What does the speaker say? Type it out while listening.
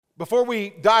Before we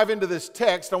dive into this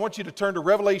text, I want you to turn to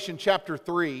Revelation chapter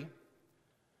 3.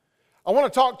 I want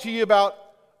to talk to you about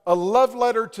a love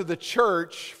letter to the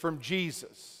church from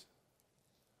Jesus.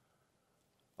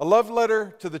 A love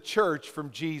letter to the church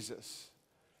from Jesus.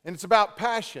 And it's about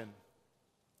passion.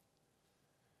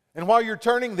 And while you're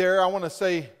turning there, I want to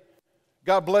say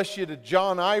God bless you to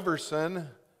John Iverson.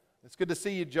 It's good to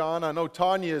see you, John. I know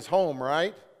Tanya is home,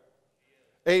 right?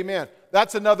 Amen.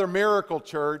 That's another miracle,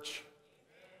 church.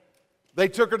 They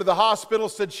took her to the hospital,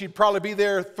 said she'd probably be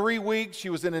there 3 weeks. She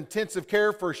was in intensive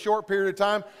care for a short period of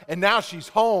time, and now she's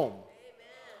home.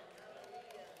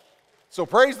 So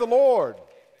praise the Lord.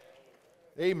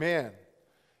 Amen.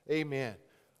 Amen.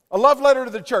 A love letter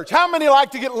to the church. How many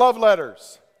like to get love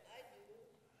letters?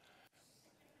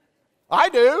 I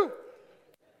do.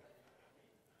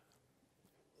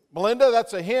 Melinda,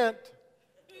 that's a hint,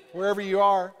 wherever you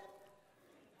are.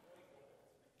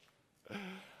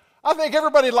 I think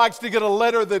everybody likes to get a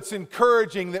letter that's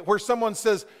encouraging, that where someone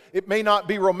says it may not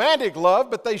be romantic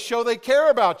love, but they show they care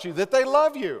about you, that they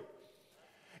love you.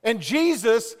 And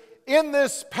Jesus, in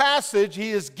this passage,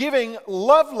 he is giving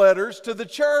love letters to the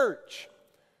church.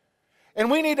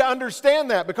 And we need to understand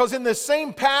that, because in this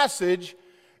same passage,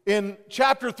 in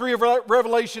chapter 3 of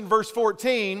Revelation, verse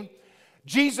 14,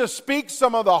 Jesus speaks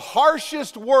some of the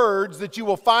harshest words that you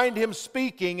will find him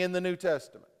speaking in the New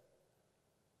Testament.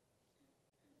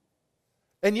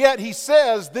 And yet he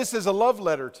says this is a love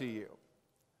letter to you.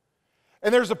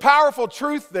 And there's a powerful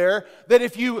truth there that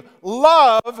if you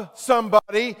love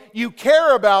somebody, you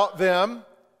care about them,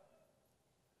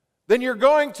 then you're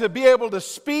going to be able to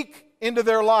speak into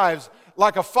their lives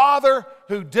like a father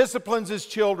who disciplines his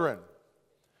children.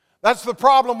 That's the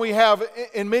problem we have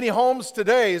in many homes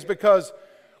today, is because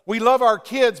we love our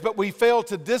kids, but we fail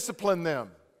to discipline them.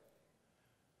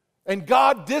 And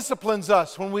God disciplines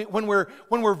us when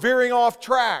we're veering off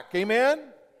track. Amen?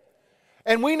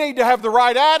 And we need to have the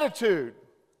right attitude.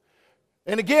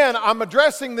 And again, I'm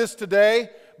addressing this today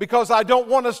because I don't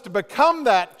want us to become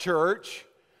that church,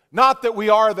 not that we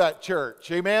are that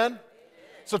church. Amen?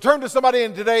 So turn to somebody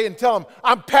in today and tell them,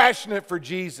 I'm passionate for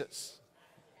Jesus.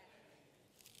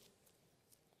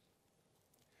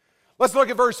 Let's look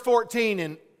at verse 14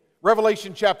 in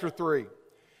Revelation chapter 3.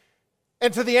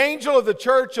 And to the angel of the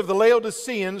church of the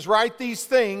Laodiceans write these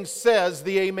things, says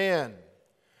the Amen.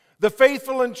 The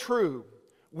faithful and true,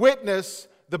 witness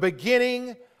the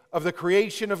beginning of the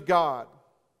creation of God.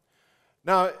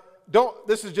 Now,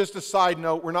 this is just a side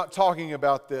note, we're not talking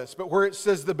about this, but where it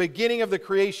says the beginning of the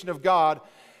creation of God,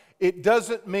 it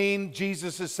doesn't mean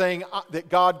Jesus is saying that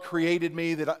God created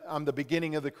me, that I'm the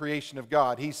beginning of the creation of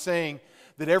God. He's saying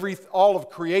that all of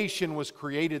creation was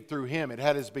created through him. It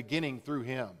had its beginning through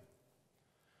him.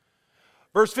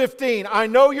 Verse 15, I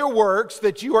know your works,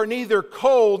 that you are neither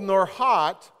cold nor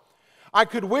hot. I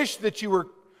could wish that you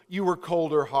were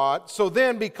cold or hot. So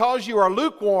then, because you are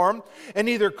lukewarm and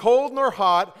neither cold nor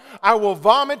hot, I will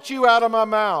vomit you out of my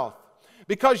mouth.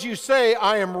 Because you say,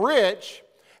 I am rich,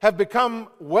 have become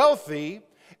wealthy,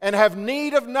 and have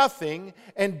need of nothing,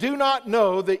 and do not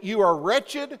know that you are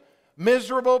wretched,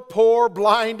 miserable, poor,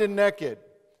 blind, and naked.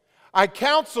 I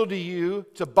counsel to you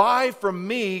to buy from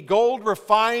me gold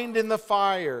refined in the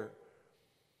fire,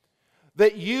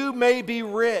 that you may be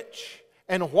rich,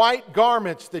 and white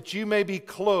garments that you may be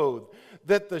clothed,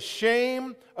 that the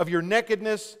shame of your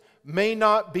nakedness may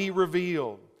not be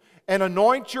revealed. And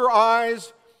anoint your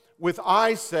eyes with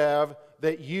eye salve,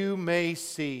 that you may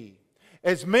see.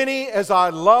 As many as I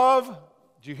love,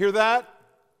 did you hear that?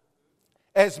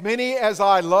 As many as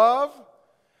I love,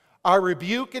 I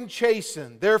rebuke and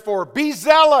chasten. Therefore, be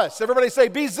zealous. Everybody say,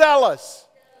 be zealous.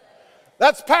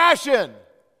 That's passion.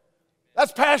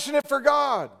 That's passionate for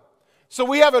God. So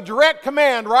we have a direct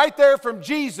command right there from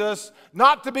Jesus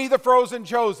not to be the frozen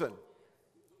chosen.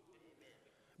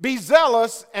 Be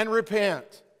zealous and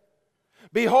repent.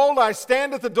 Behold, I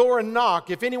stand at the door and knock.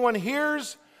 If anyone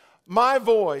hears my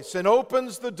voice and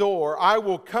opens the door, I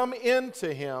will come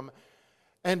into him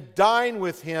and dine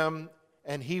with him,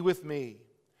 and he with me.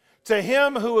 To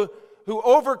him who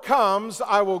overcomes,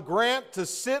 I will grant to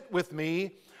sit with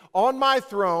me on my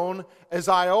throne, as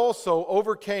I also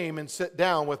overcame and sat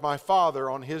down with my Father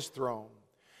on his throne.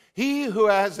 He who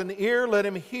has an ear, let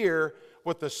him hear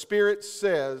what the Spirit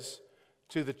says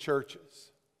to the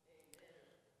churches.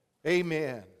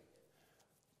 Amen.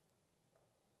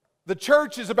 The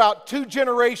church is about 2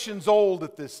 generations old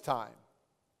at this time.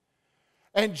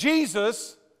 And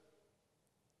Jesus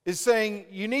is saying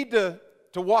you need to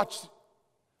watch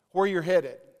where you're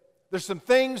headed. There's some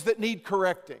things that need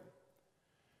correcting.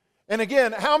 And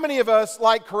again, how many of us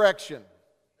like correction?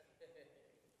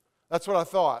 That's what I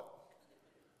thought.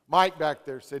 Mike back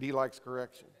there said he likes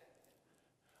correction.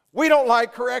 We don't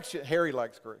like correction. Harry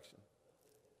likes correction.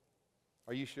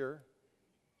 Are you sure?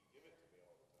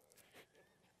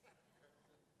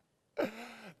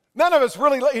 None of us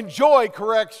really enjoy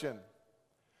correction.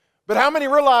 But how many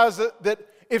realize that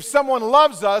if someone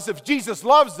loves us, if Jesus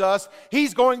loves us,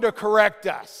 He's going to correct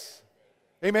us?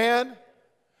 Amen?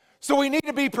 So we need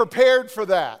to be prepared for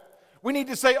that. We need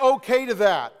to say okay to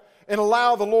that and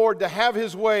allow the Lord to have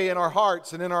His way in our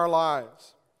hearts and in our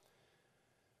lives.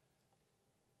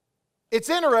 It's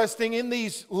interesting in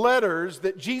these letters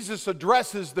that Jesus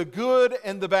addresses the good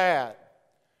and the bad.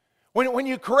 When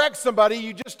you correct somebody,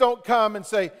 you just don't come and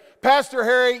say, Pastor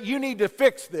Harry, you need to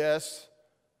fix this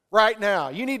right now.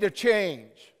 You need to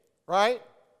change, right?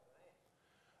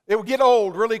 It would get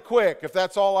old really quick if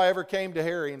that's all I ever came to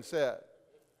Harry and said.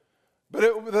 But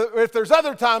if there's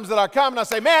other times that I come and I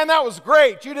say, man, that was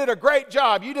great. You did a great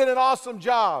job. You did an awesome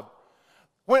job.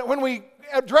 When we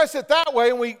address it that way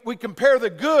and we compare the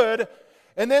good,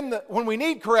 and then when we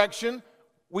need correction,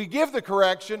 we give the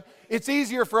correction, it's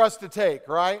easier for us to take,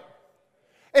 right?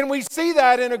 And we see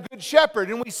that in a good shepherd,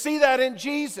 and we see that in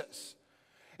Jesus.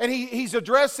 And he's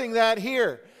addressing that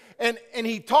here. And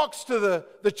he talks to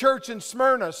the church in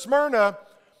Smyrna. Smyrna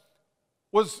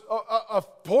was a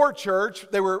poor church.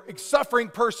 They were suffering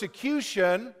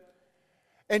persecution.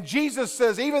 And Jesus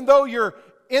says, even though you're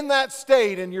in that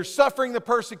state and you're suffering the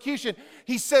persecution,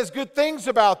 He says good things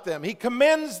about them. He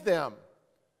commends them.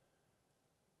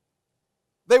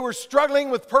 They were struggling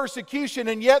with persecution,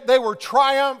 and yet they were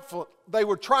triumphant. They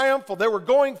were triumphant. They were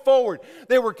going forward.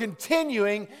 They were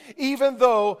continuing even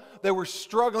though they were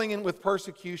struggling with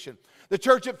persecution. The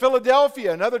church at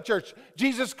Philadelphia, another church,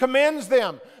 Jesus commends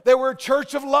them. They were a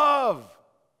church of love,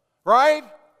 right?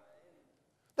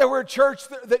 They were a church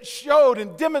that showed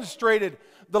and demonstrated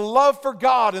the love for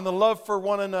God and the love for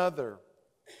one another.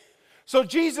 So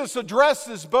Jesus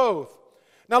addresses both.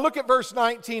 Now look at verse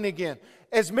 19 again.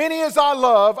 As many as I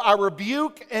love, I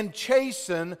rebuke and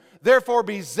chasten, therefore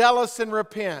be zealous and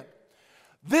repent.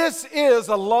 This is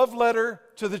a love letter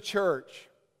to the church,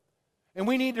 and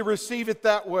we need to receive it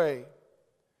that way.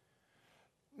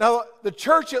 Now, the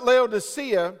church at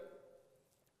Laodicea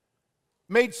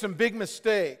made some big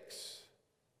mistakes,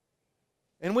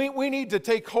 and we need to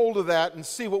take hold of that and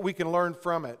see what we can learn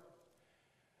from it.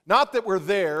 Not that we're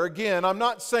there. Again, I'm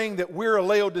not saying that we're a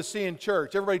Laodicean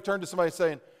church. Everybody turn to somebody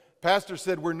saying, Pastor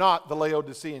said we're not the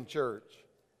Laodicean church.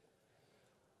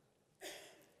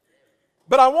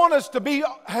 But I want us to be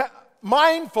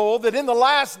mindful that in the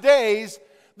last days,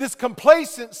 this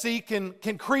complacency can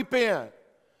creep in.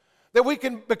 That we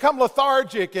can become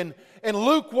lethargic and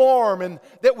lukewarm, and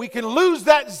that we can lose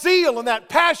that zeal and that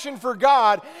passion for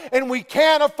God, and we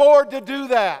can't afford to do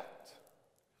that.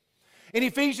 In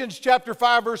Ephesians chapter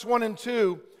 5, verse 1 and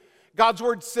 2, God's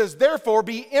Word says, therefore,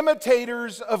 be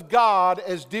imitators of God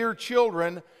as dear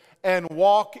children and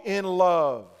walk in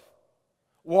love.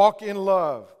 Walk in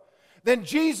love. Then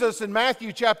Jesus in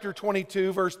Matthew chapter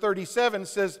 22, verse 37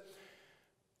 says,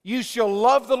 you shall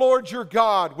love the Lord your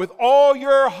God with all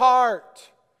your heart,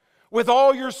 with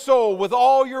all your soul, with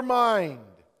all your mind.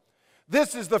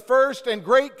 This is the first and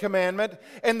great commandment,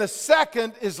 and the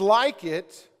second is like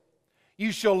it.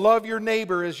 You shall love your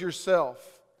neighbor as yourself.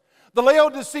 The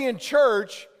Laodicean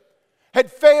church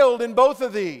had failed in both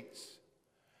of these.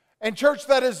 And church,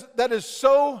 that is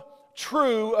so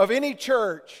true of any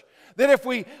church, that if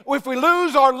we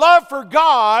lose our love for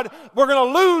God, we're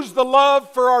going to lose the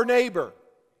love for our neighbor.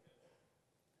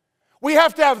 We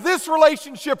have to have this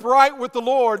relationship right with the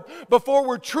Lord before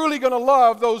we're truly going to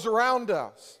love those around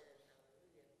us.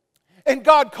 And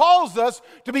God calls us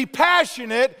to be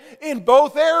passionate in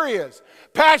both areas.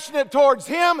 Passionate towards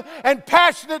Him and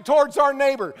passionate towards our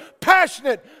neighbor.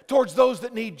 Passionate towards those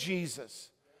that need Jesus.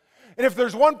 And if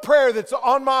there's one prayer that's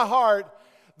on my heart,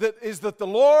 that is that the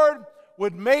Lord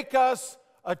would make us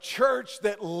a church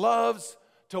that loves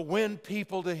to win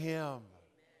people to Him.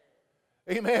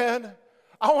 Amen.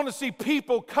 I want to see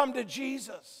people come to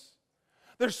Jesus.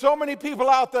 There's so many people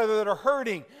out there that are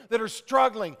hurting, that are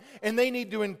struggling, and they need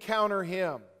to encounter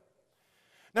Him.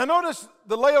 Now notice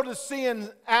the Laodicean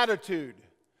attitude.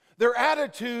 Their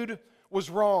attitude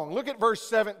was wrong. Look at verse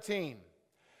 17.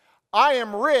 I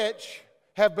am rich,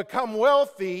 have become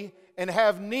wealthy, and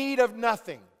have need of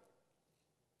nothing.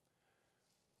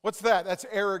 What's that? That's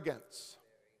arrogance.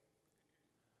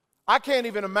 I can't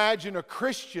even imagine a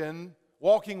Christian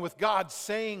walking with God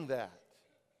saying that.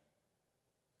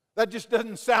 That just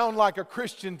doesn't sound like a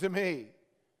Christian to me.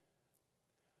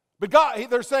 But God,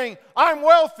 they're saying, I'm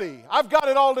wealthy. I've got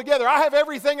it all together. I have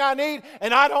everything I need,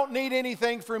 and I don't need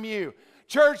anything from you.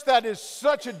 Church, that is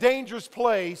such a dangerous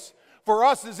place for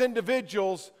us as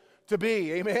individuals to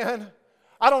be. Amen?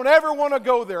 I don't ever want to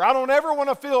go there. I don't ever want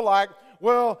to feel like,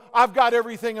 well, I've got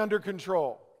everything under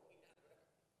control.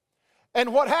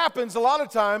 And what happens a lot of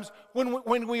times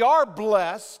when we are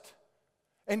blessed,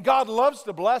 and God loves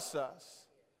to bless us.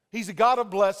 He's a God of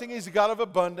blessing. He's a God of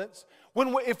abundance.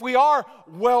 If we are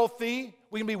wealthy,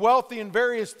 we can be wealthy in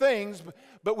various things,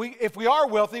 but if we are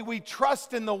wealthy, we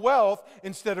trust in the wealth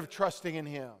instead of trusting in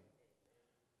Him.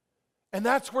 And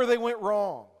that's where they went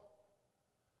wrong.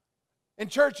 And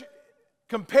church,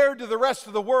 compared to the rest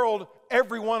of the world,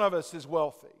 every one of us is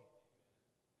wealthy.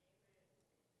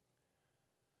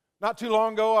 Not too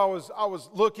long ago, I was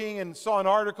looking and saw an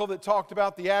article that talked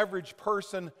about the average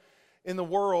person in the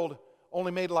world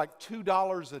only made like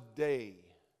 $2 a day.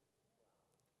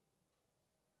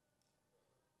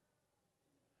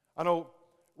 I know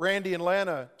Randy and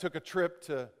Lana took a trip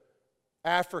to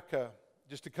Africa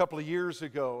just a couple of years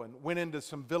ago and went into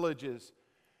some villages,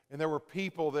 and there were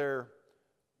people there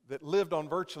that lived on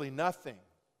virtually nothing.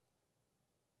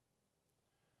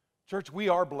 Church, we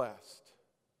are blessed.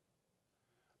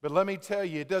 But let me tell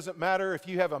you, it doesn't matter if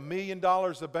you have $1 million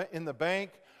in the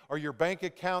bank or your bank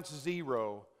account's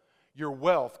zero, your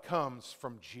wealth comes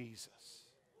from Jesus.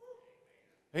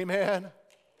 Amen?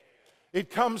 It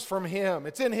comes from Him.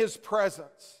 It's in His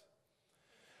presence.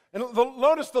 And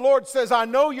notice the Lord says, I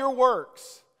know your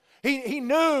works. He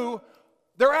knew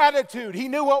their attitude. He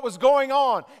knew what was going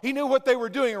on. He knew what they were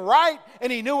doing right, and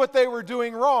He knew what they were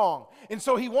doing wrong. And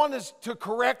so He wanted to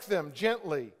correct them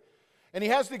gently. And He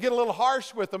has to get a little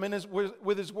harsh with them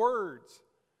with His words.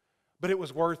 But it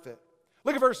was worth it.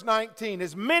 Look at verse 19.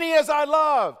 As many as I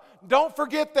love. Don't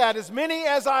forget that. As many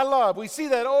as I love. We see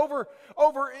that over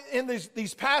in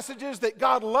these passages that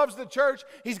God loves the church.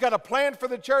 He's got a plan for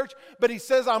the church. But He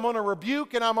says, I'm going to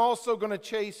rebuke and I'm also going to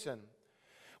chasten.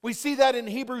 We see that in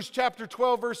Hebrews chapter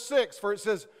 12, verse 6. For it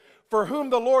says, for whom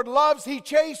the Lord loves, He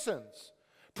chastens.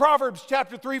 Proverbs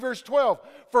chapter 3, verse 12.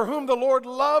 For whom the Lord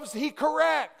loves, He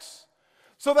corrects.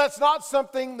 So that's not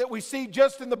something that we see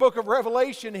just in the book of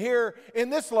Revelation here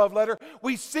in this love letter.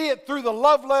 We see it through the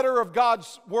love letter of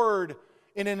God's Word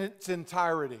in its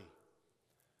entirety.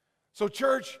 So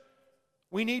church,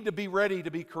 we need to be ready to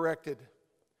be corrected.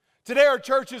 Today our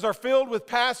churches are filled with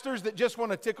pastors that just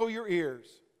want to tickle your ears.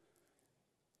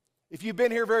 If you've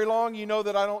been here very long, you know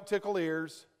that I don't tickle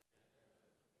ears.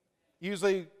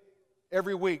 Usually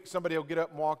every week somebody will get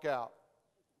up and walk out.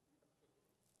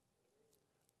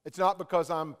 It's not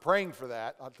because I'm praying for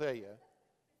that, I'll tell you.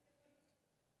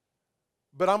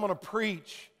 But I'm going to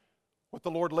preach what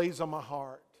the Lord lays on my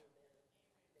heart.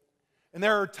 And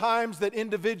there are times that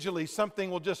individually something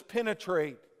will just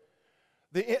penetrate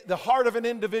the heart of an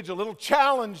individual. It'll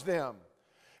challenge them.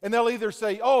 And they'll either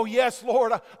say, oh yes,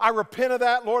 Lord, I repent of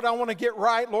that. Lord, I want to get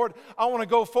right. Lord, I want to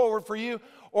go forward for you.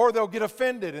 Or they'll get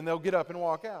offended and they'll get up and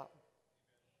walk out.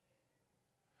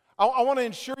 I want to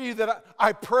ensure you that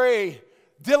I pray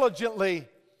diligently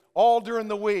all during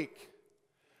the week.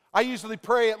 I usually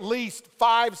pray at least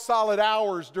 5 solid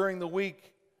hours during the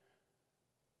week.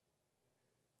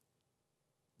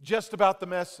 Just about the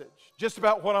message, just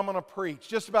about what I'm going to preach,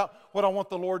 just about what I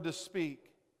want the Lord to speak.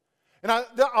 And I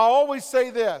always say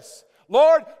this,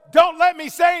 Lord, don't let me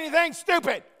say anything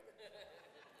stupid.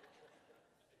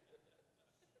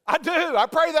 I do. I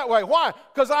pray that way. Why?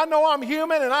 Because I know I'm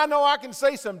human and I know I can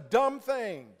say some dumb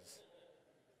things.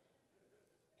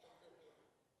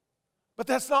 But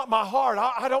that's not my heart.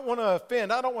 I don't want to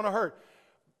offend. I don't want to hurt.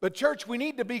 But church, we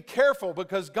need to be careful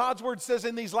because God's Word says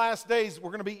in these last days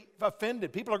we're going to be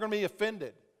offended. People are going to be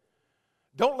offended.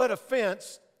 Don't let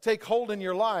offense take hold in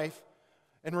your life.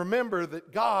 And remember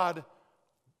that God,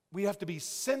 we have to be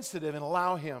sensitive and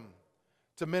allow Him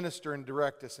to minister and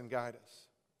direct us and guide us.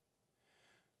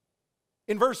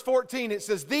 In verse 14 it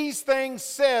says, these things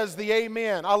says the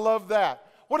Amen. I love that.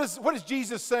 What is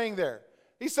Jesus saying there?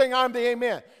 He's saying, I'm the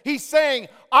Amen. He's saying,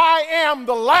 I am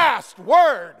the last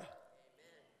word.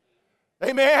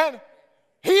 Amen?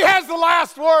 He has the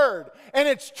last word, and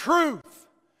it's truth.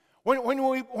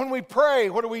 When we pray,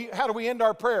 how do we end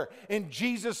our prayer? In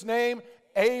Jesus' name,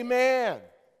 Amen.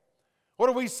 What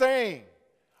are we saying?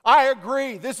 I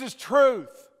agree. This is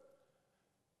truth.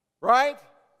 Right?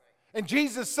 And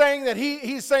Jesus saying that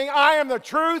He's saying, I am the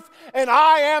truth and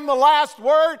I am the last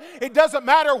word. It doesn't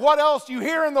matter what else you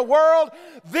hear in the world.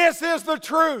 This is the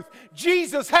truth.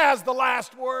 Jesus has the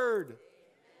last word.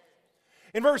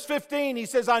 In verse 15, He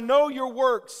says, I know your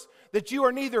works, that you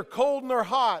are neither cold nor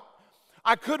hot.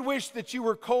 I could wish that you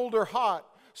were cold or hot.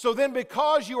 So then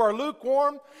because you are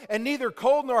lukewarm and neither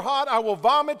cold nor hot, I will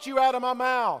vomit you out of my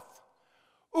mouth.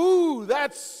 Ooh,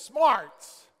 that's smart.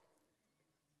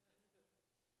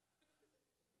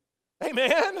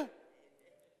 Amen?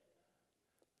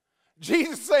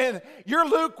 Jesus saying, your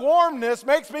lukewarmness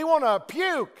makes me want to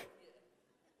puke.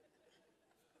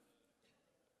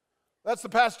 That's the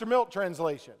Pastor Milt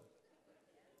translation.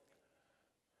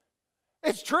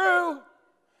 It's true.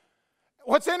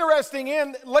 What's interesting,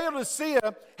 in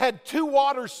Laodicea had 2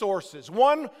 water sources.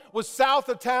 One was south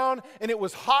of town, and it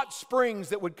was hot springs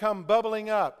that would come bubbling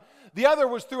up. The other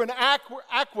was through an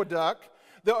aqueduct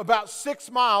about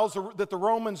 6 miles that the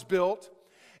Romans built,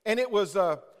 and it was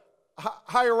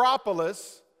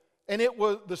Hierapolis, and it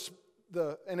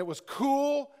was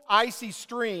cool, icy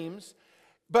streams.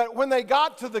 But when they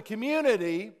got to the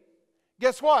community,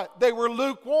 guess what? They were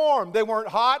lukewarm. They weren't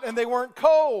hot and they weren't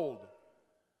cold.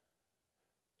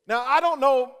 Now, I don't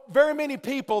know very many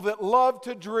people that love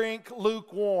to drink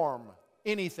lukewarm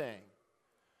anything.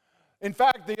 In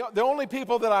fact, the only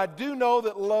people that I do know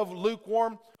that love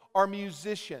lukewarm are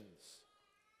musicians.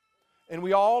 And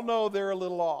we all know they're a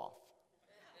little off.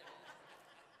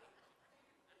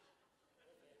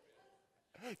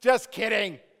 Just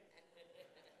kidding.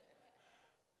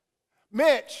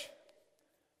 Mitch,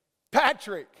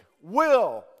 Patrick,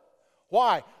 Will.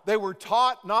 Why? They were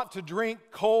taught not to drink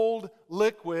cold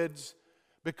liquids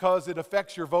because it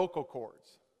affects your vocal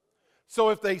cords. So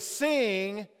if they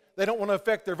sing, they don't want to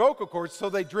affect their vocal cords, so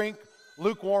they drink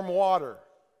lukewarm water.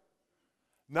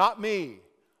 Not me.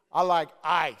 I like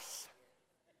ice.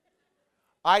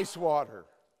 Ice water.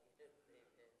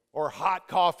 Or hot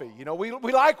coffee. You know, we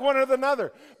like one or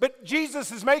another. But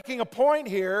Jesus is making a point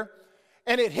here,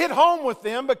 and it hit home with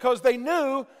them because they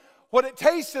knew what it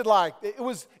tasted like. It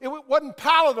wasn't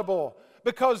palatable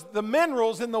because the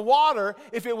minerals in the water,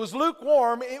 if it was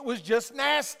lukewarm, it was just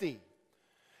nasty.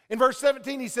 In verse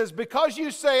 17 he says, because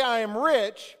you say I am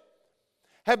rich,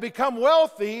 have become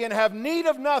wealthy, and have need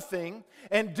of nothing,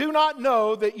 and do not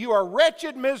know that you are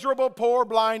wretched, miserable, poor,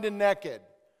 blind, and naked.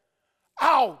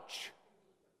 Ouch!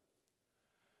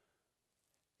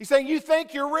 He's saying you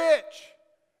think you're rich,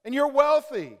 and you're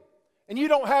wealthy, and you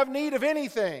don't have need of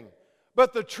anything.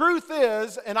 But the truth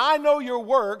is, and I know your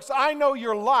works, I know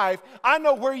your life, I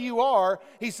know where you are.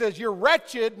 He says you're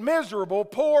wretched, miserable,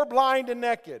 poor, blind, and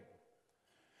naked.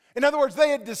 In other words, they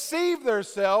had deceived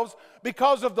themselves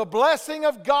because of the blessing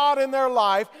of God in their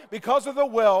life, because of the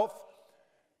wealth.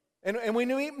 And we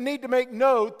need to make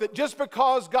note that just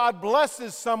because God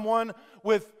blesses someone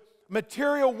with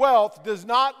material wealth does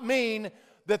not mean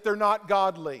that they're not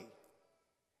godly.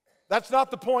 That's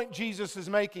not the point Jesus is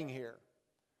making here.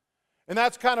 And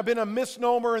that's kind of been a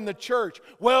misnomer in the church.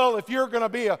 Well, if you're going to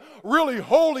be a really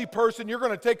holy person, you're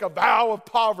going to take a vow of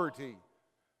poverty.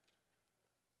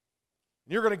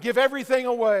 You're going to give everything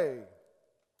away.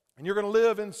 And you're going to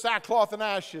live in sackcloth and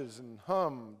ashes and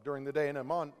hum during the day in a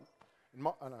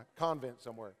convent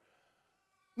somewhere.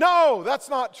 No, that's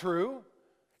not true.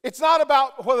 It's not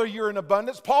about whether you're in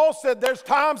abundance. Paul said there's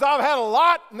times I've had a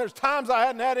lot and there's times I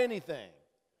hadn't had anything.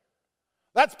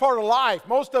 That's part of life.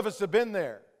 Most of us have been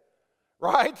there,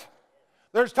 right?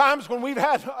 There's times when we've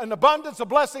had an abundance of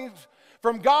blessings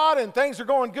from God and things are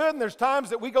going good, and there's times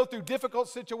that we go through difficult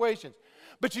situations.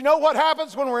 But you know what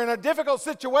happens when we're in a difficult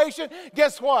situation?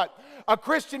 Guess what? A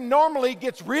Christian normally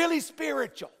gets really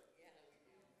spiritual.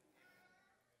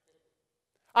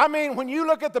 I mean, when you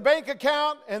look at the bank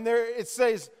account and there it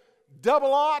says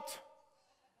double-aught,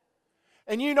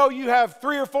 and you know you have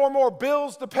 3 or 4 more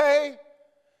bills to pay,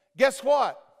 guess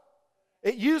what?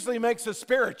 It usually makes us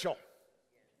spiritual.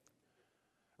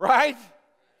 Right?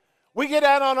 We get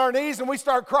down on our knees and we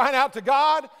start crying out to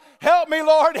God, help me,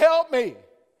 Lord, help me.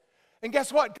 And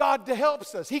guess what? God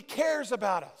helps us. He cares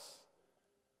about us.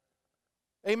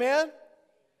 Amen?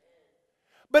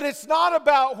 But it's not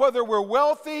about whether we're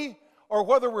wealthy or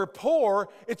whether we're poor.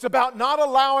 It's about not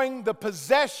allowing the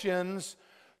possessions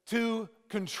to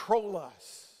control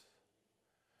us.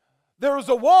 There was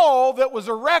a wall that was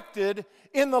erected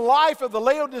in the life of the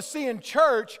Laodicean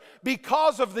church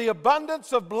because of the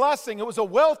abundance of blessing. It was a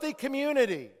wealthy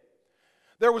community.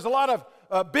 There was a lot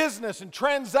of business and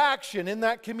transaction in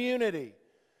that community.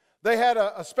 They had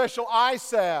a special eye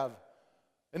salve,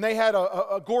 and they had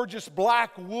a gorgeous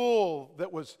black wool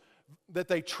that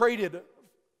they traded.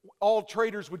 All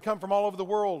traders would come from all over the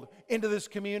world into this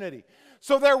community.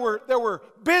 So there were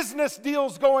business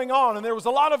deals going on, and there was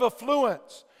a lot of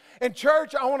affluence. And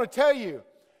church, I want to tell you,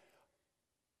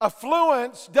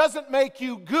 affluence doesn't make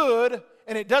you good,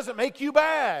 and it doesn't make you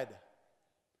bad.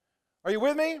 Are you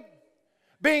with me?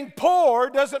 Being poor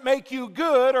doesn't make you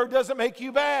good or doesn't make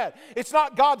you bad. It's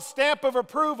not God's stamp of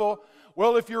approval.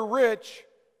 Well, if you're rich,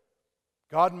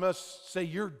 God must say,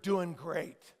 you're doing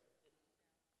great.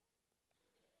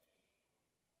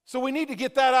 So we need to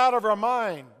get that out of our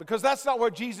mind, because that's not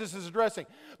what Jesus is addressing.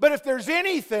 But if there's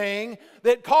anything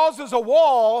that causes a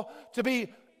wall to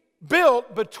be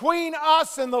built between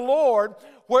us and the Lord,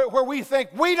 where we think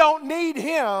we don't need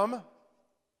Him,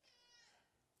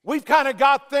 we've kind of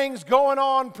got things going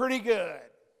on pretty good,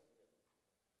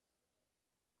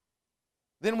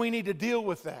 then we need to deal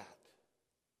with that.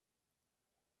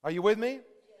 Are you with me?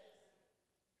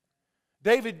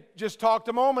 David just talked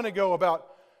a moment ago about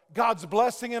God's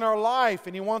blessing in our life,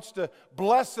 and He wants to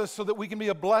bless us so that we can be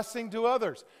a blessing to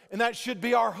others. And that should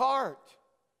be our heart.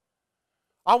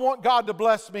 I want God to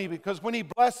bless me, because when He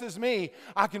blesses me,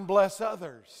 I can bless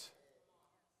others.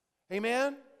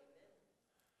 Amen?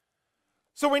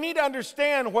 So we need to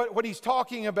understand what He's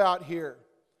talking about here.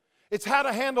 It's how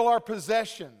to handle our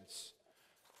possessions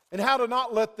and how to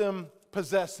not let them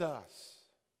possess us.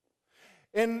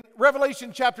 In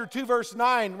Revelation chapter 2, verse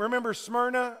 9, remember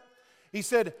Smyrna? He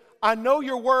said, I know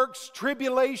your works,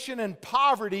 tribulation and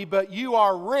poverty, but you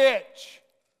are rich.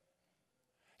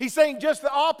 He's saying just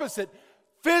the opposite.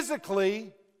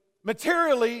 Physically,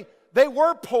 materially, they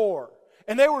were poor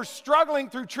and they were struggling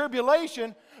through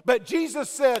tribulation, but Jesus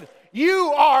said,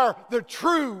 you are the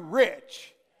true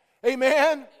rich.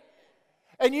 Amen?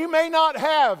 And you may not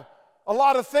have a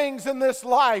lot of things in this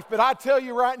life, but I tell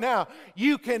you right now,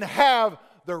 you can have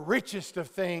the richest of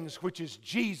things, which is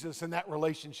Jesus and that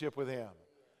relationship with Him.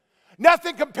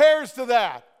 Nothing compares to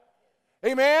that.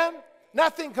 Amen?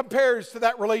 Nothing compares to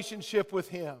that relationship with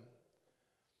Him.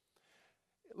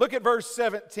 Look at verse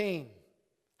 17,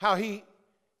 how He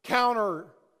counters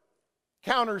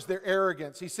their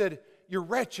arrogance. He said, you're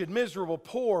wretched, miserable,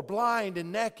 poor, blind,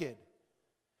 and naked.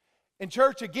 In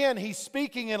church, again, He's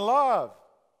speaking in love.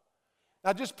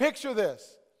 Now just picture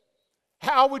this.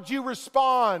 How would you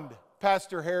respond,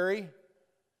 Pastor Harry?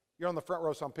 You're on the front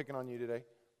row, so I'm picking on you today.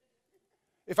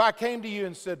 If I came to you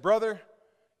and said, brother,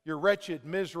 you're wretched,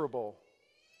 miserable,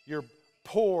 you're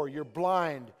poor, you're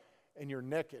blind, and you're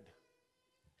naked.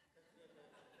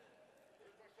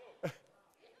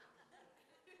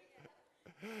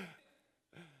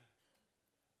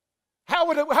 How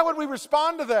would we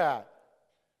respond to that?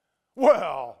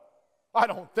 Well, I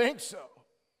don't think so.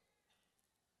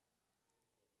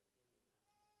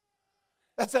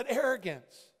 That's that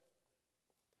arrogance.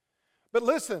 But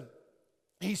listen,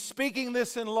 He's speaking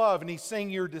this in love, and He's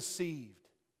saying you're deceived.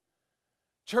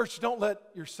 Church, don't let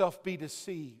yourself be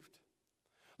deceived.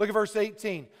 Look at verse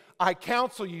 18. I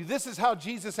counsel you, this is how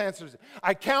Jesus answers it.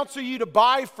 I counsel you to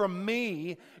buy from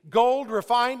me gold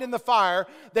refined in the fire,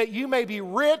 that you may be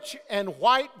rich, and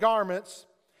white garments,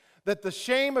 that the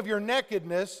shame of your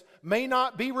nakedness may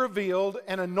not be revealed,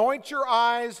 and anoint your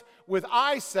eyes with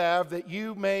eye salve that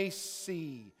you may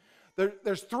see.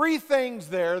 There's three things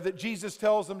there that Jesus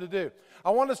tells them to do.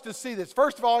 I want us to see this.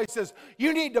 First of all, He says,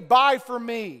 you need to buy from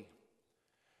me.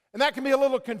 And that can be a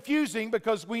little confusing,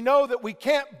 because we know that we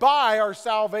can't buy our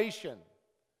salvation.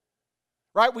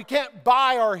 Right? We can't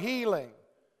buy our healing.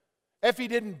 Effie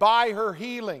didn't buy her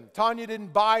healing. Tanya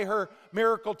didn't buy her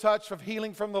miracle touch of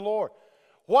healing from the Lord.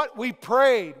 What we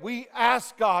prayed, we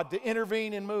asked God to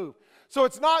intervene and move. So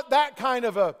it's not that kind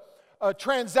of a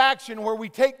transaction where we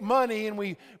take money and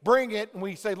we bring it and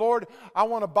we say, Lord, I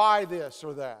want to buy this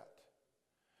or that.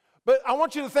 But I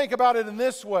want you to think about it in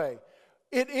this way.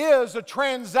 It is a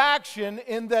transaction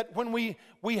in that when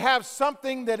we have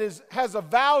something that has a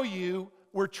value,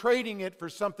 we're trading it for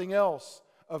something else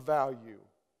of value.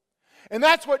 And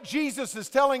that's what Jesus is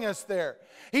telling us there.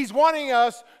 He's wanting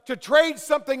us to trade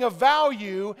something of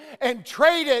value and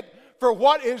trade it for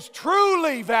what is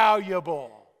truly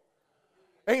valuable.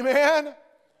 Amen?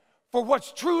 For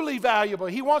what's truly valuable.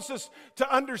 He wants us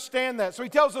to understand that. So He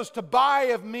tells us to buy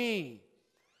of me.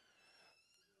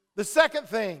 The second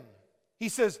thing, He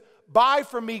says, buy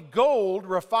from me gold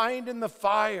refined in the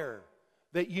fire,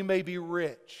 that you may be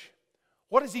rich.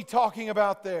 What is He talking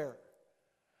about there?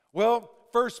 Well,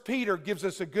 1 Peter gives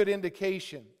us a good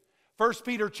indication. 1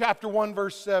 Peter chapter 1,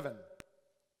 verse 7.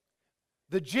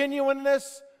 The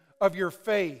genuineness of your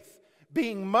faith,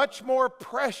 being much more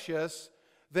precious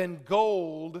than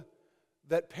gold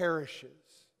that perishes,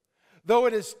 though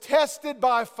it is tested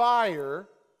by fire,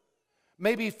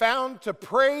 may be found to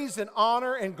praise and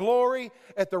honor and glory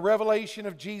at the revelation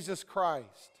of Jesus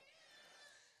Christ.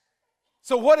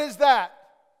 So what is that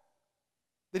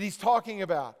He's talking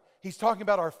about? He's talking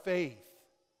about our faith.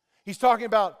 He's talking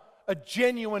about a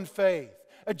genuine faith.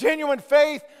 A genuine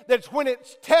faith that's when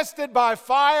it's tested by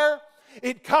fire,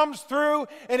 it comes through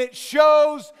and it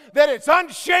shows that it's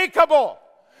unshakable,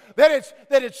 that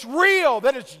it's real,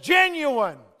 that it's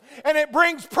genuine. and it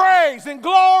brings praise and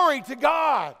glory to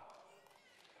God.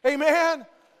 Amen?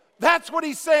 That's what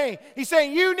he's saying. He's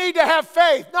saying you need to have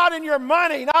faith, not in your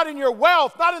money, not in your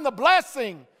wealth, not in the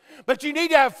blessing, but you need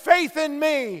to have faith in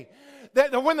me.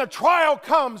 That when the trial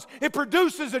comes, it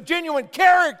produces a genuine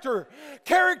character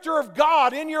of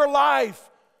God in your life.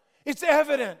 It's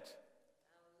evident.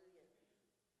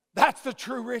 That's the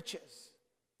true riches.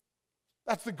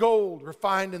 That's the gold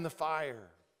refined in the fire.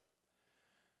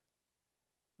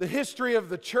 The history of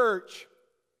the church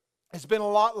has been a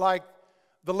lot like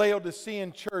the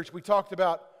Laodicean church. We talked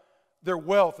about their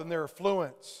wealth and their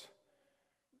affluence.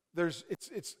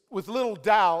 It's with little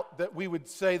doubt that we would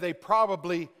say they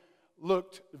probably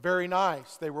looked very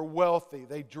nice. They were wealthy.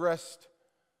 They dressed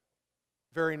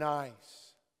very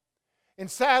nice. And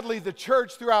sadly, the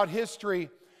church throughout history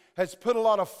has put a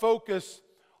lot of focus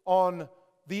on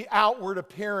the outward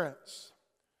appearance.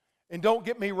 And don't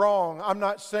get me wrong, I'm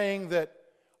not saying that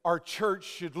our church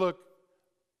should look,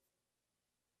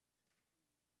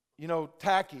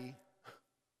 tacky.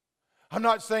 I'm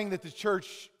not saying that the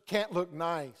church can't look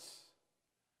nice.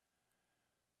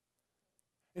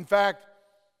 In fact,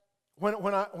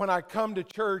 when I come to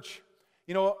church,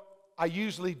 I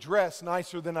usually dress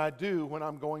nicer than I do when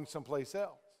I'm going someplace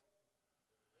else.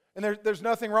 And there's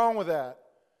nothing wrong with that.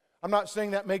 I'm not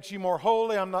saying that makes you more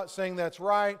holy. I'm not saying that's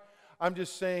right. I'm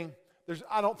just saying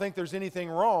I don't think there's anything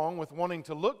wrong with wanting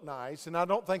to look nice, and I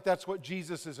don't think that's what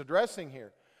Jesus is addressing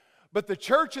here. But the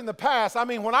church in the past,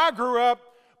 when I grew up,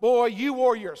 boy, you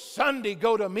wore your Sunday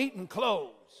go-to-meeting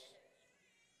clothes.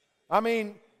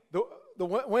 The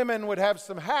women would have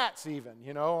some hats even,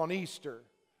 on Easter.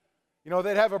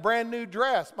 They'd have a brand new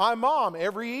dress. My mom,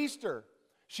 every Easter,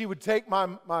 she would take my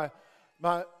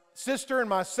sister and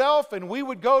myself, and we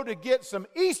would go to get some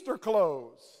Easter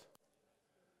clothes.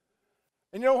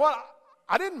 And you know what?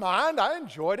 I didn't mind. I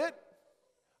enjoyed it.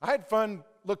 I had fun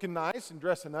looking nice and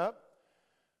dressing up.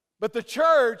 But the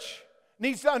church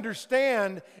needs to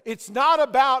understand it's not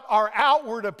about our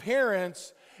outward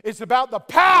appearance. It's about the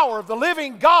power of the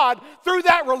living God through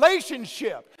that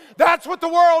relationship. That's what the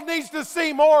world needs to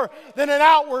see more than an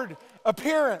outward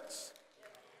appearance.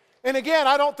 And again,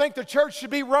 I don't think the church should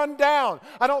be run down.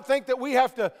 I don't think that we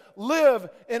have to live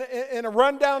in a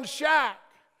rundown shack.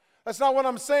 That's not what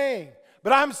I'm saying.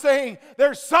 But I'm saying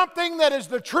there's something that is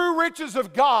the true riches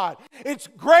of God. It's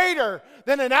greater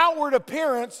than an outward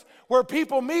appearance where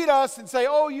people meet us and say,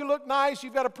 oh, you look nice,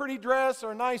 you've got a pretty dress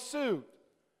or a nice suit.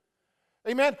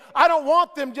 Amen? I don't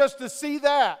want them just to see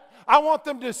that. I want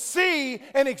them to see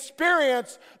and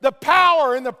experience the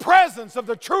power and the presence of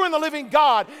the true and the living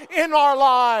God in our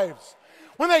lives.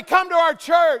 When they come to our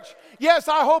church, yes,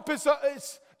 I hope it's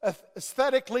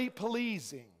aesthetically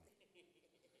pleasing.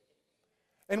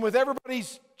 And with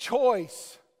everybody's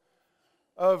choice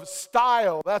of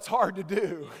style, that's hard to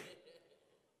do.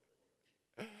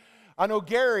 I know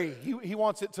Gary, he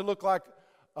wants it to look like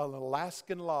an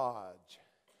Alaskan lodge.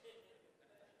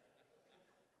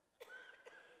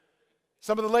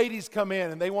 Some of the ladies come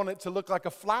in and they want it to look like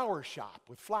a flower shop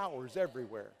with flowers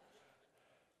everywhere.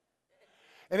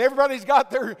 And everybody's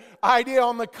got their idea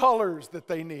on the colors that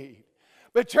they need.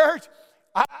 But church,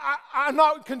 I'm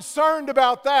not concerned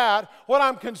about that. What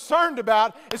I'm concerned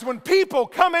about is when people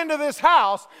come into this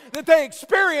house, that they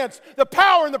experience the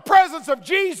power and the presence of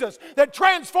Jesus that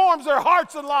transforms their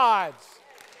hearts and lives.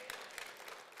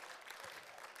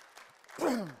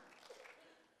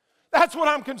 That's what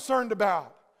I'm concerned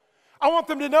about. I want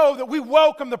them to know that we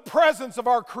welcome the presence of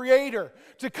our Creator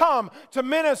to come to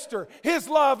minister His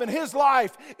love and His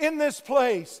life in this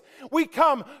place. We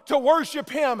come to worship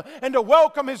Him and to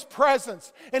welcome His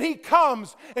presence. And He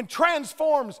comes and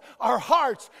transforms our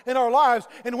hearts and our lives.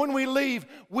 And when we leave,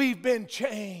 we've been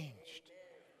changed.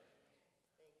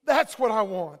 That's what I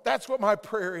want. That's what my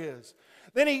prayer is.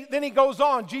 Then he goes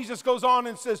on. Jesus goes on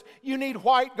and says, you need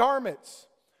white garments.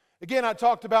 Again, I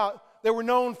talked about they were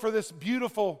known for this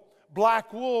beautiful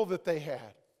black wool that they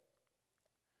had.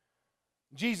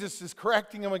 Jesus is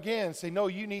correcting them again and saying, no,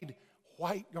 you need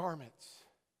white garments.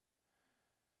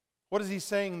 What is he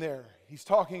saying there? He's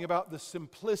talking about the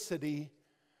simplicity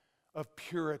of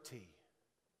purity.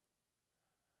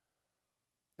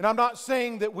 And I'm not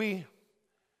saying that we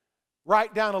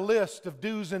write down a list of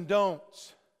do's and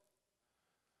don'ts.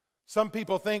 Some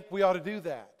people think we ought to do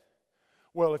that.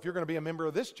 Well, if you're going to be a member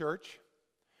of this church,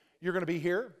 you're going to be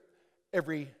here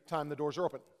every time the doors are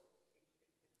open.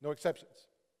 No exceptions.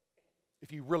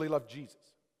 If you really love Jesus.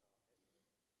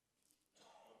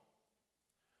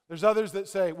 There's others that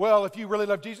say, well, if you really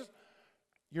love Jesus,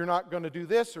 you're not going to do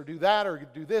this or do that or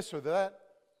do this or that.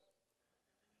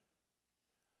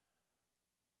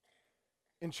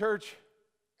 In church,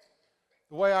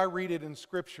 The way I read it in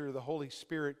Scripture, the Holy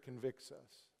Spirit convicts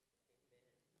us.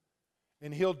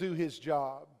 And He'll do His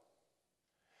job.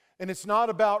 And it's not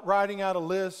about writing out a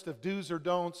list of do's or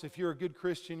don'ts. If you're a good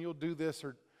Christian, you'll do this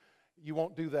or you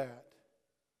won't do that.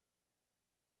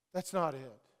 That's not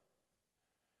it.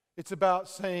 It's about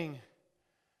saying,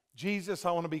 Jesus,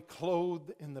 I want to be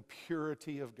clothed in the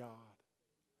purity of God.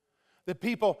 That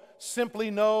people simply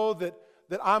know that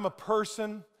I'm a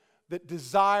person that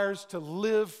desires to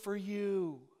live for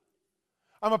You.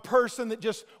 I'm a person that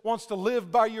just wants to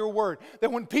live by Your word.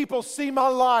 That when people see my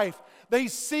life, they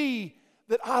see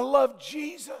that I love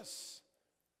Jesus.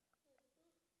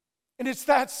 And it's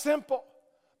that simple.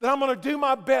 That I'm going to do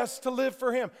my best to live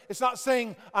for Him. It's not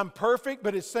saying I'm perfect,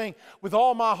 but it's saying with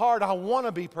all my heart, I want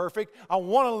to be perfect. I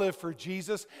want to live for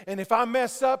Jesus. And if I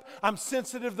mess up, I'm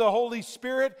sensitive to the Holy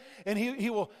Spirit. And He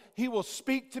will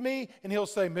speak to me and He'll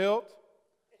say, Milt,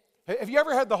 have you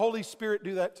ever had the Holy Spirit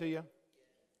do that to you?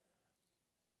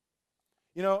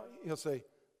 You know, He'll say,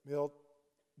 Milt,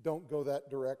 don't go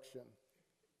that direction.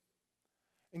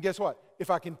 And guess what? If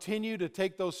I continue to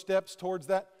take those steps towards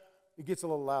that, it gets a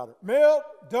little louder. Milt,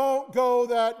 don't go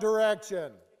that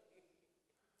direction.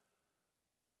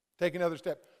 Take another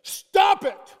step. Stop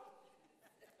it!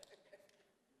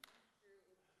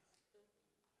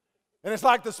 And it's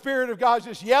like the Spirit of God's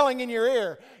just yelling in your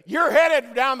ear. You're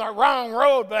headed down the wrong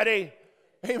road, buddy.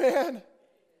 Amen?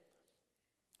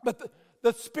 But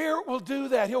the Spirit will do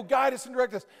that. He'll guide us and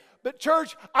direct us. But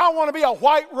church, I want to be a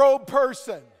white robe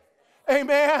person.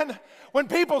 Amen. When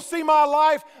people see my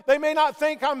life, they may not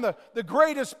think I'm the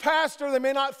greatest pastor. They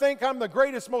may not think I'm the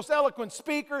greatest, most eloquent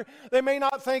speaker. They may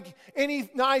not think any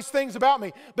nice things about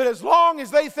me. But as long as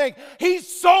they think, he's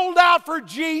sold out for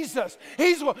Jesus.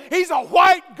 He's a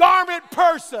white garment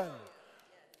person.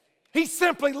 He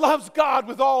simply loves God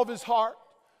with all of his heart.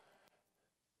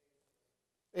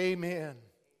 Amen.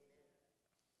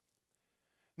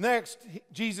 Next,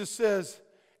 Jesus says,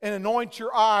 and anoint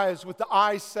your eyes with the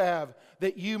eye salve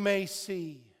that you may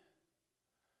see.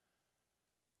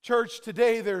 Church,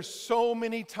 today there's so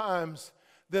many times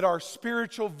that our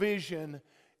spiritual vision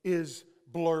is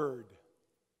blurred.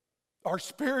 Our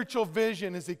spiritual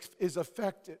vision is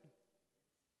affected.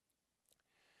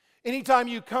 Anytime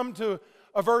you come to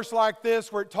a verse like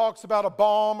this where it talks about a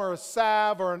balm or a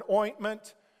salve or an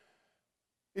ointment,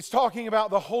 it's talking about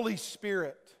the Holy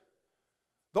Spirit.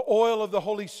 The oil of the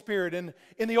Holy Spirit. And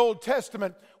in the Old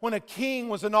Testament, when a king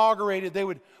was inaugurated, they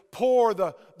would pour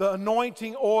the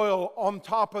anointing oil on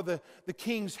top of the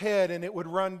king's head and it would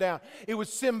run down. It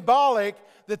was symbolic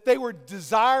that they were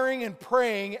desiring and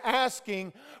praying,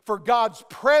 asking for God's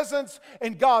presence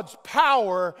and God's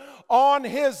power on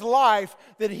his life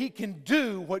that he can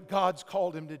do what God's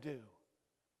called him to do.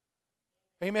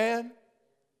 Amen?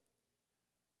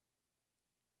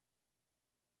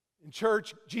 In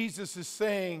church, Jesus is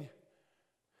saying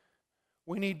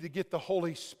we need to get the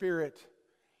Holy Spirit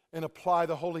and apply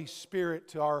the Holy Spirit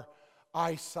to our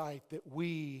eyesight that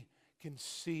we can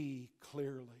see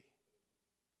clearly.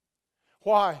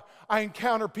 Why? I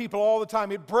encounter people all the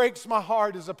time. It breaks my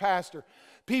heart as a pastor.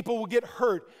 People will get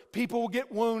hurt. People will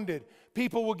get wounded.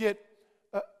 People will get,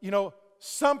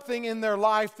 something in their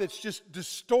life that's just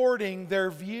distorting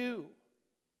their view.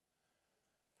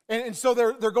 And so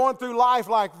they're going through life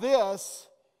like this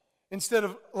instead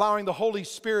of allowing the Holy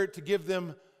Spirit to give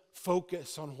them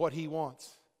focus on what He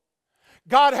wants.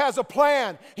 God has a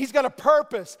plan. He's got a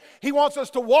purpose. He wants us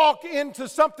to walk into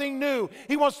something new.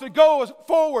 He wants to go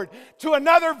forward to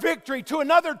another victory, to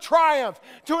another triumph,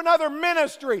 to another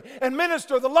ministry, and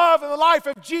minister the love and the life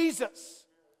of Jesus.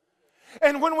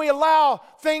 And when we allow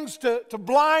things to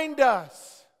blind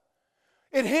us,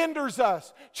 it hinders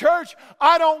us. Church,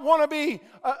 I don't want to be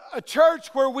a church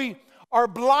where we are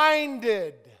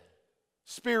blinded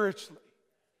spiritually.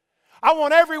 I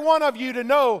want every one of you to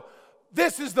know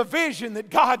this is the vision that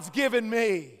God's given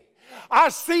me. I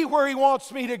see where He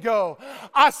wants me to go.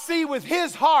 I see with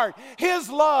His heart, His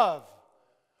love.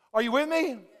 Are you with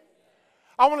me?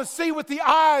 I want to see with the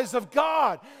eyes of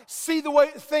God. See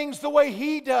things the way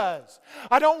He does.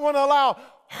 I don't want to allow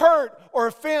hurt or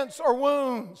offense or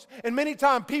wounds. And many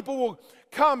times people will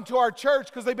come to our church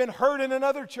because they've been hurt in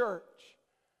another church.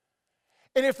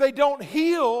 And if they don't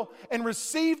heal and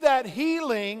receive that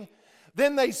healing,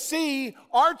 then they see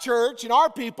our church and our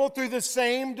people through the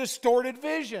same distorted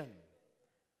vision.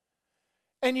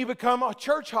 And you become a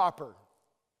church hopper.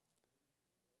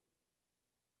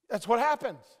 That's what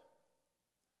happens.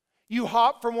 You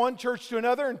hop from one church to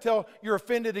another until you're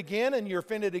offended again, and you're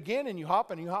offended again, and you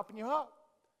hop and you hop and you hop.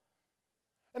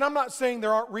 And I'm not saying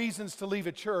there aren't reasons to leave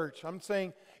a church. I'm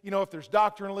saying, if there's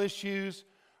doctrinal issues,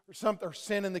 or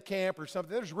sin in the camp or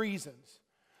something. There's reasons.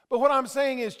 But what I'm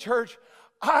saying is, church,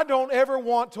 I don't ever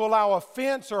want to allow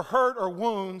offense or hurt or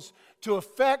wounds to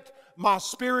affect my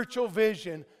spiritual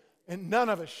vision, and none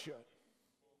of us should.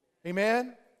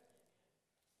 Amen?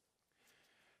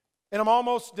 And I'm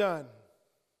almost done.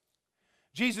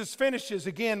 Jesus finishes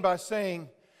again by saying,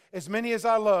 as many as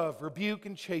I love, rebuke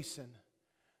and chasten.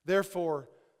 Therefore,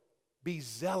 be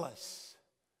zealous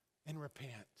and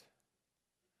repent.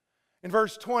 In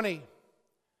verse 20,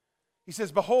 he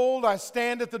says, behold, I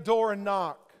stand at the door and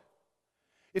knock.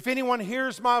 If anyone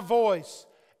hears my voice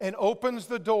and opens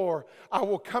the door, I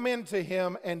will come into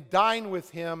him and dine with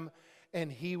him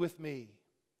and he with me.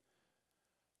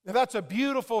 Now that's a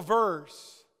beautiful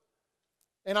verse.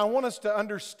 And I want us to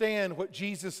understand what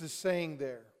Jesus is saying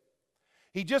there.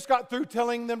 He just got through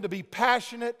telling them to be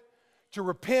passionate, to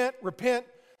repent. Repent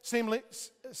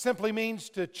simply means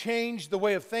to change the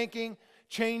way of thinking,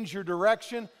 change your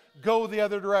direction, go the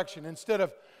other direction. Instead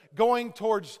of going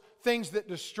towards things that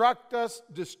destruct us,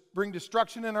 bring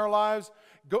destruction in our lives,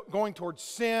 going towards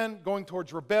sin, going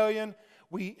towards rebellion,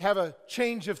 we have a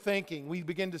change of thinking. We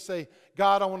begin to say,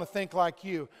 God, I want to think like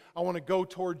you. I want to go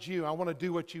towards you. I want to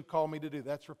do what you call me to do.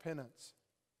 That's repentance.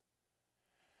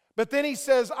 But then he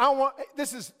says,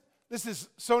 this is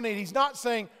so neat. He's not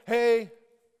saying, hey,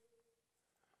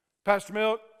 Pastor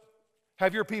Milk,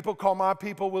 have your people call my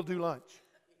people, we'll do lunch.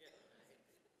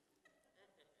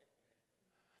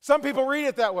 Some people read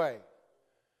it that way.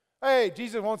 Hey,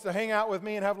 Jesus wants to hang out with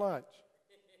me and have lunch.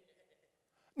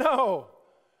 No.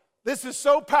 This is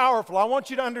so powerful. I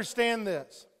want you to understand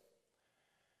this.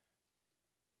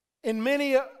 In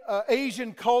many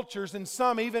Asian cultures, and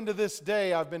some even to this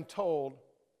day, I've been told,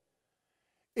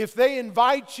 if they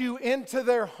invite you into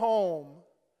their home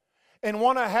and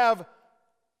want to have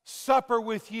supper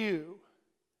with you,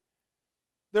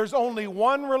 there's only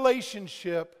one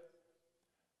relationship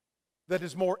that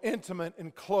is more intimate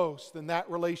and close than that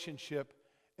relationship,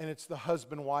 and it's the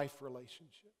husband-wife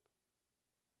relationship.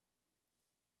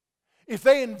 If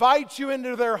they invite you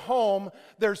into their home,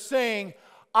 they're saying,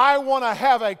 I want to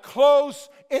have a close,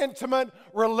 intimate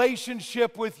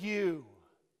relationship with you.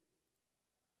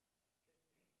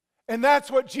 And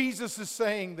that's what Jesus is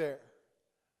saying there.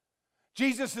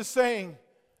 Jesus is saying,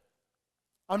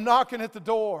 I'm knocking at the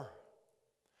door.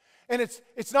 And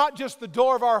it's not just the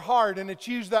door of our heart, and it's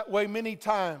used that way many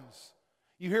times.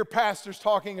 You hear pastors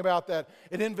talking about that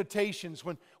at invitations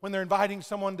when they're inviting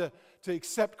someone to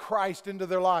accept Christ into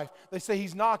their life. They say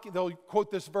he's knocking, they'll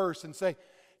quote this verse and say,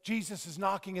 Jesus is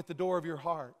knocking at the door of your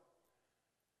heart.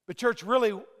 But church,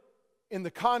 really, in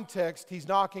the context, he's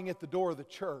knocking at the door of the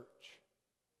church.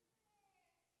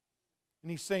 And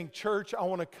he's saying, church, I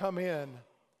want to come in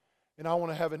and I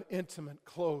want to have an intimate,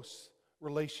 close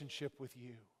relationship with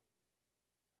you.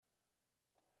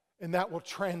 And that will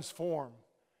transform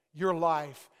your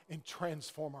life and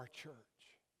transform our church.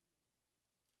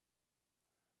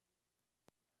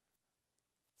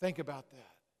 Think about that.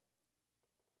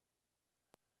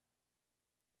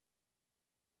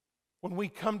 When we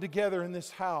come together in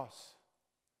this house,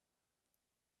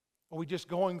 are we just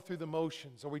going through the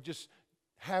motions? Are we just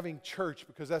having church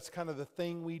because that's kind of the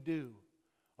thing we do?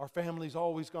 Our family's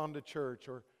always gone to church,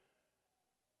 or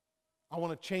I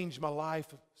want to change my life,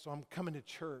 so I'm coming to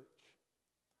church.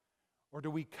 Or do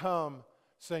we come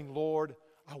saying, Lord,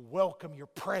 I welcome your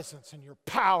presence and your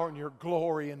power and your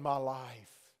glory in my life?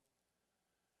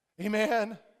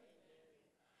 Amen.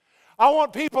 I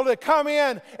want people to come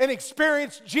in and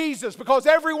experience Jesus, because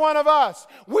every one of us,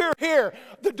 we're here.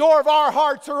 The door of our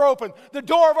hearts are open. The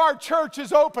door of our church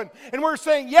is open. And we're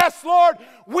saying, yes, Lord,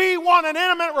 we want an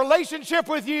intimate relationship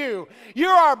with you.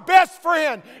 You're our best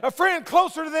friend, a friend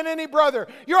closer than any brother.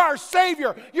 You're our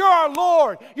Savior. You're our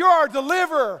Lord. You're our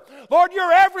deliverer. Lord,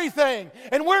 you're everything.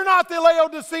 And we're not the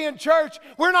Laodicean church.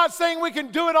 We're not saying we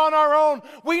can do it on our own.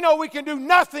 We know we can do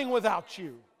nothing without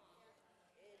you.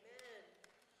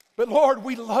 But Lord,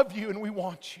 we love you and we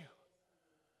want you.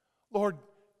 Lord,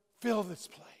 fill this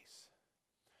place.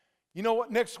 You know what?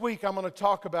 Next week I'm going to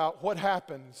talk about what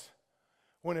happens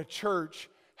when a church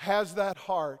has that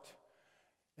heart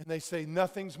and they say,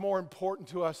 nothing's more important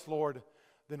to us, Lord,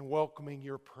 than welcoming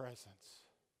your presence.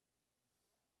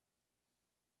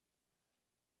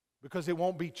 Because it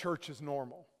won't be church as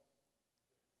normal.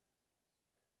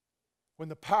 When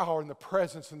the power and the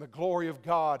presence and the glory of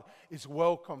God is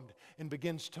welcomed and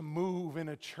begins to move in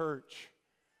a church,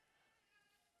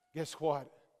 guess what?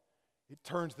 It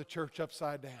turns the church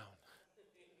upside down.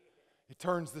 It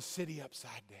turns the city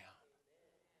upside down.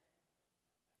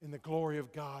 And the glory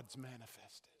of God's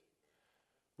manifested.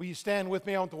 Will you stand with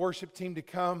me? I want the worship team to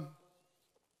come.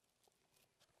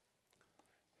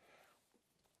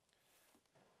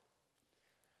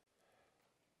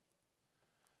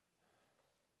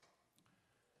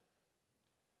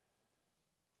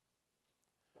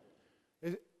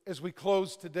 as we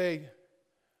close today,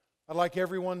 I'd like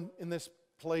everyone in this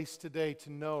place today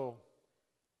to know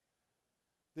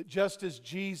that just as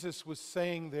Jesus was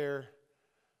saying there,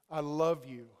 I love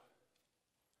you,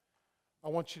 I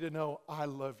want you to know I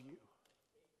love you.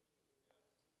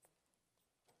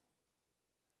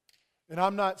 And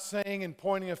I'm not saying and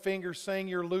pointing a finger saying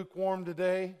you're lukewarm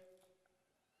today.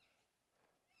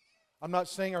 I'm not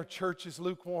saying our church is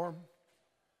lukewarm.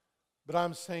 But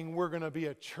I'm saying we're going to be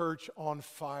a church on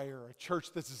fire, a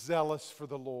church that's zealous for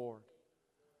the Lord.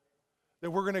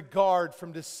 That we're going to guard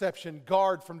from deception,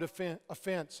 guard from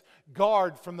offense,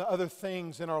 guard from the other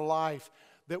things in our life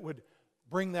that would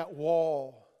bring that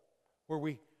wall where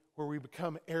we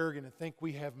become arrogant and think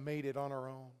we have made it on our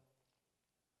own.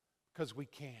 Because we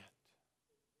can't.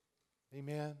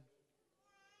 Amen.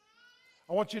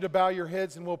 I want you to bow your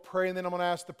heads and we'll pray, and then I'm going to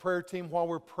ask the prayer team while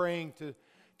we're praying to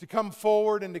come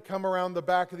forward and to come around the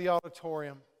back of the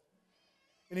auditorium.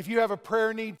 And if you have a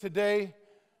prayer need today,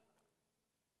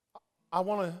 I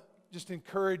want to just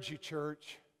encourage you,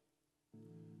 church,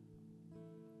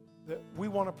 that we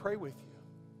want to pray with you.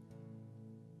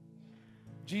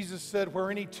 Jesus said,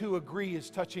 where any two agree is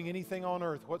touching anything on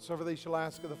earth, whatsoever they shall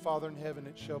ask of the Father in heaven,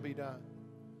 it shall be done.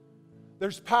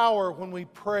 There's power when we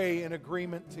pray in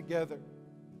agreement together.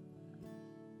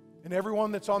 And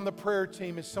everyone that's on the prayer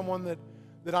team is someone that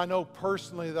I know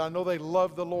personally, that I know they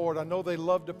love the Lord. I know they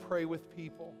love to pray with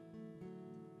people.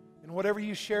 And whatever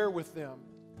you share with them,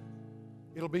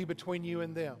 it'll be between you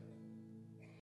and them.